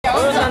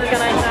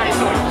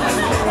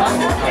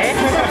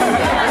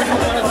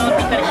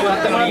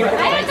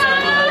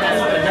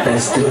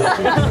Let's do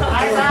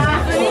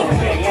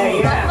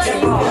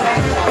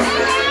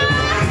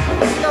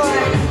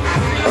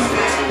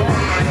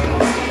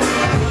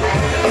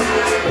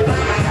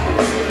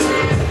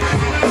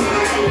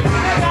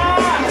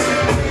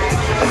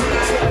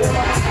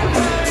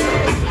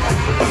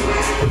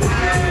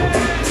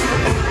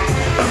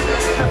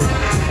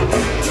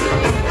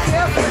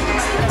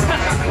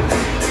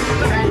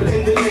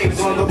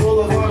On the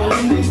boulevard of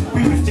Lindy,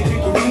 we used to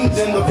kick the weeds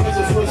and the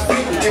presents was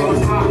fake. It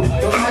was hot,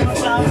 the life,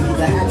 the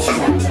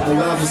abstract. The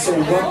love is so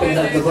bumping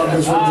that the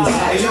rubbers will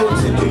decide. Hey yo,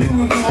 Tip, do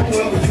you recall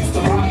when we used to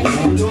rock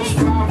those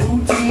five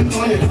routines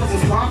on your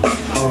cousin's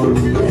block?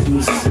 let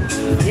me see.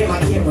 Damn, I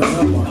can't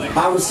remember.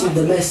 I received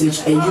the message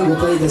and you will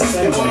play the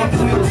same one.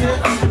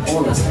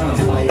 All the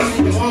time, like.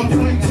 You're on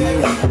point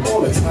tip. Yeah,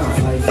 all the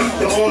time, like.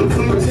 You're on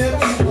point tip.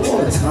 All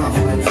the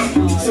time, like.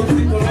 So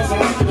click on us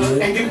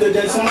and give the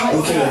dead some light.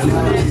 Okay, if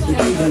not, the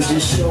even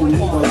just show me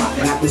the lot.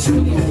 Got this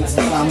really makes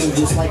me I move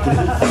just like a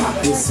hip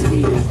hop. This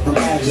city, I'm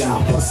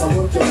agile. Plus I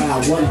work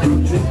around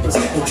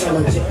 100%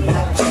 intelligent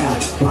black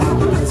child. My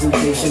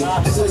presentation,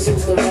 so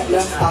since the right now,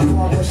 I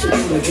call what shit in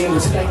the game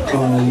respect.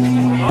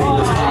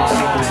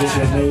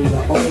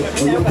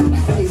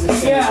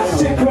 Yeah,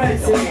 shit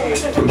crazy.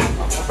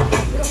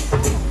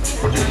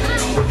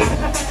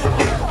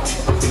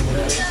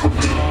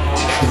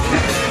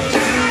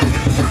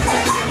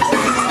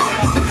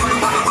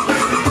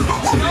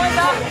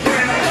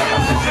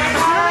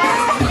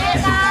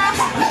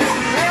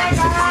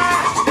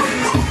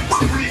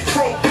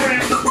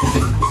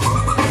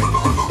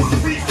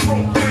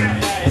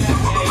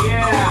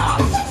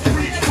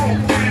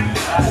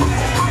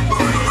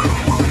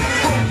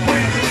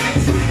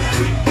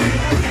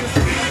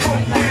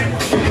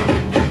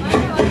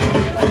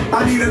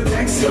 I need a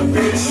gangsta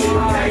bitch. I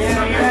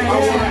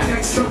want a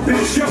gangsta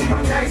bitch.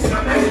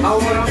 I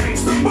want a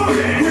gangsta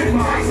boogie with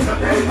my.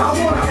 I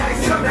want a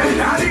gangsta bitch.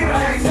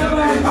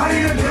 I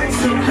need a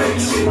gangsta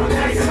bitch.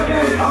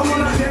 I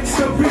want a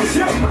gangsta bitch.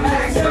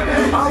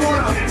 I want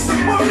a gangsta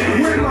boogie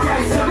with my.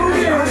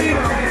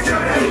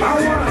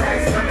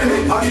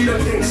 I need a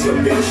gangsta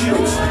bitch.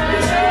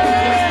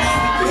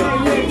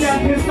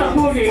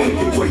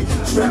 Wait,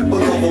 strap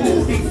along a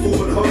low, hate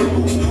for and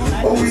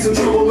hurtable. Always in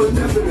trouble, but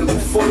definitely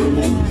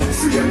fuckable.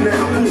 See her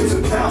now, who's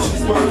in power,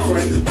 she's my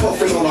friend.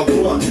 Puffing on a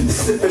blunt,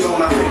 sipping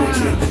on a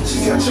Heineken.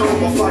 She got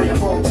charm on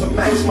fireball to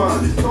match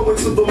mine. Going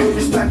to the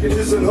movies,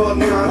 packages in her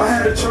nine. I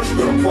had a church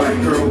girl, black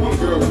girl, one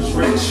girl was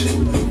rich.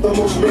 The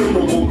most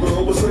memorable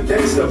girl was a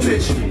gangsta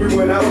bitch. We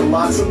went out a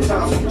lot,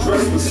 sometimes we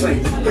dressed the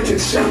same. Picking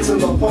shots in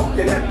the park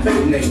and had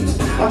pen names.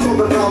 I told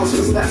her dollars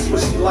cause that's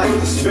what she liked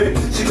to spend.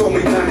 She called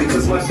me Danny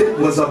cause my dick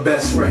was her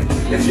best friend.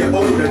 If you're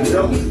old and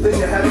dumb, then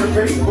you had to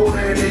pay for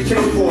it and they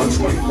came for a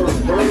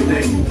 21st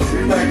birthday.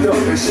 We backed up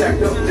and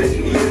shacked up,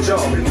 didn't need a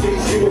job. In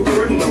case you were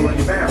criminal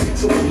and married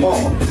to a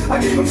mom. I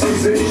gave him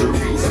 6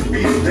 injuries and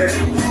beat him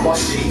down. While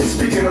she,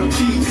 speaking of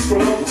keys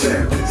from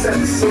uptown, said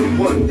the city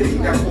one day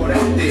got caught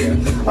out there.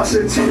 I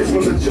shed tears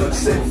when the judge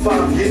said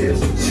 5 years.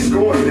 She's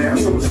going down,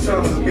 so it's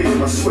time to make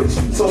my switch.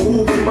 So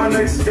who'll be my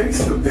next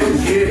gangster bitch?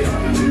 Yeah.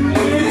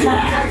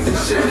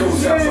 This shit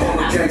goes out to all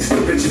the gangster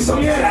bitches up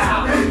there.